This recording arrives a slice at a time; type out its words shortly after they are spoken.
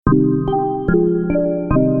Hey,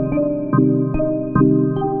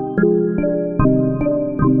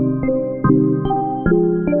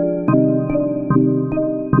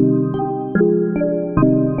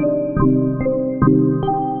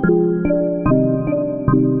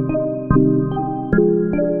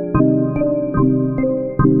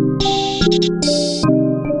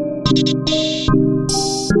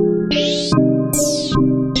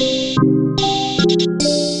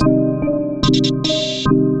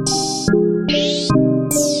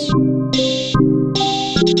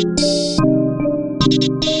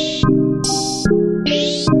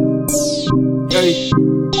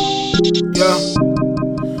 yeah,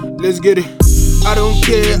 let's get it. I don't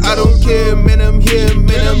care, man, I'm here.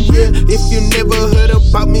 If you never heard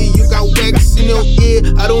about me, you got wax in your ear.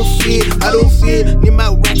 I don't fear, need my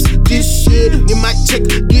raps this year, need my check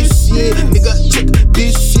this year, nigga check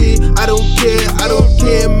this year. I don't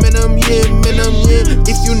care, man, I'm here.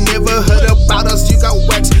 If you never heard about us, you got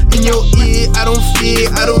wax in your ear. I don't fear,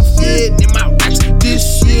 need my raps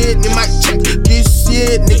this year, need my check this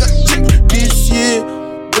year, nigga check this year.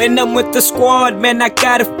 When I'm with the squad, man, I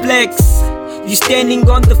gotta flex. You standing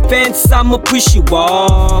on the fence, I'ma push you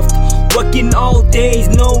off. Working all days,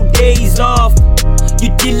 no days off. You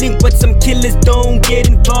dealing with some killers, don't get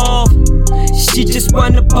involved. She just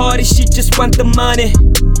wanna party, she just want the money.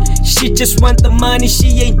 She just want the money, she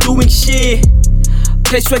ain't doing shit.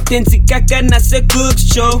 Place where Tenzikaka nasa cook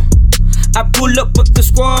show. I pull up with the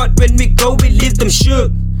squad, when we go we leave them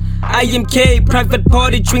shook. IMK, private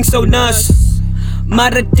party, drinks on us.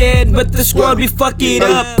 Mother dead, but the squad we fuck it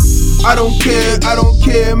up. I don't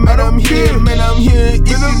care, man, I'm here. If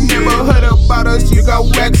you never heard about us, you got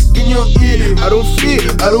wax in your ear. I don't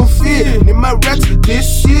fear, need my racks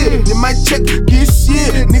this year, need my check this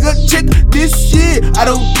year, nigga check this year. I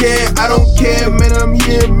don't care, man, I'm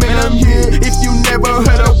here. If you never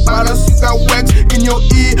heard about us, you got wax in your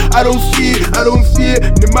ear. I don't fear,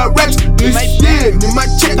 need my racks this year, need my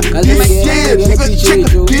check this year, nigga check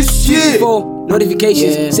this year.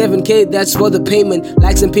 Notifications, 7K, that's for the payment.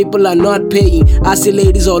 Likes and people are not paying. I see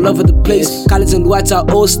ladies all over the place. Colors and whites are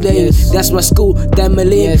all slaying. That's my school, damn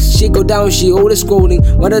Malin. She go down, she always scrolling.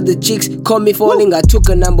 One of the chicks caught me falling. I took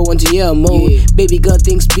her number 1 to year mode. Baby girl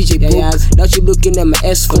thinks BJ book. Now she looking at my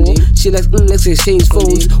S phone. She like, let's exchange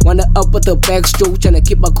phones. Wanna up with the backstroke, tryna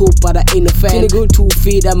keep my cool, but I ain't a fan. 2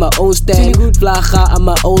 feet at my own stand. Blck, I'm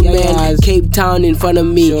my own man. Cape Town in front of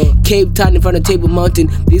me. Cape Town in front of Table Mountain.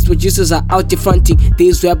 These producers are out there fronting,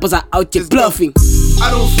 these rappers are out here bluffing.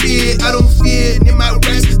 I don't fear, need my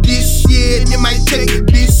raps this year, need my check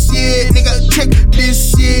this year, nigga check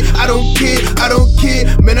this year. I don't care,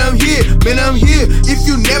 man, I'm here. If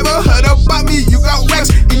you never heard about me, you got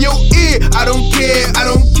wax in your ear. I don't care,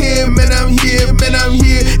 man, I'm here.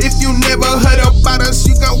 If you never heard about us,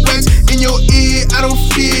 you got wax in your ear. I don't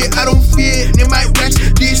fear, need my raps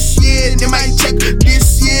this year, need my check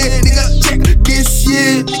this year, nigga check this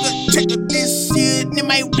year, nigga check this year, need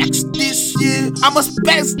my racks this year. I must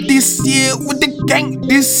pass this year with the gang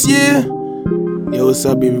this year. Yo, what's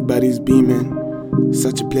up, everybody? It's BMan.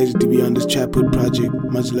 Such a pleasure to be on this Trap Hood project.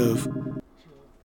 Much love.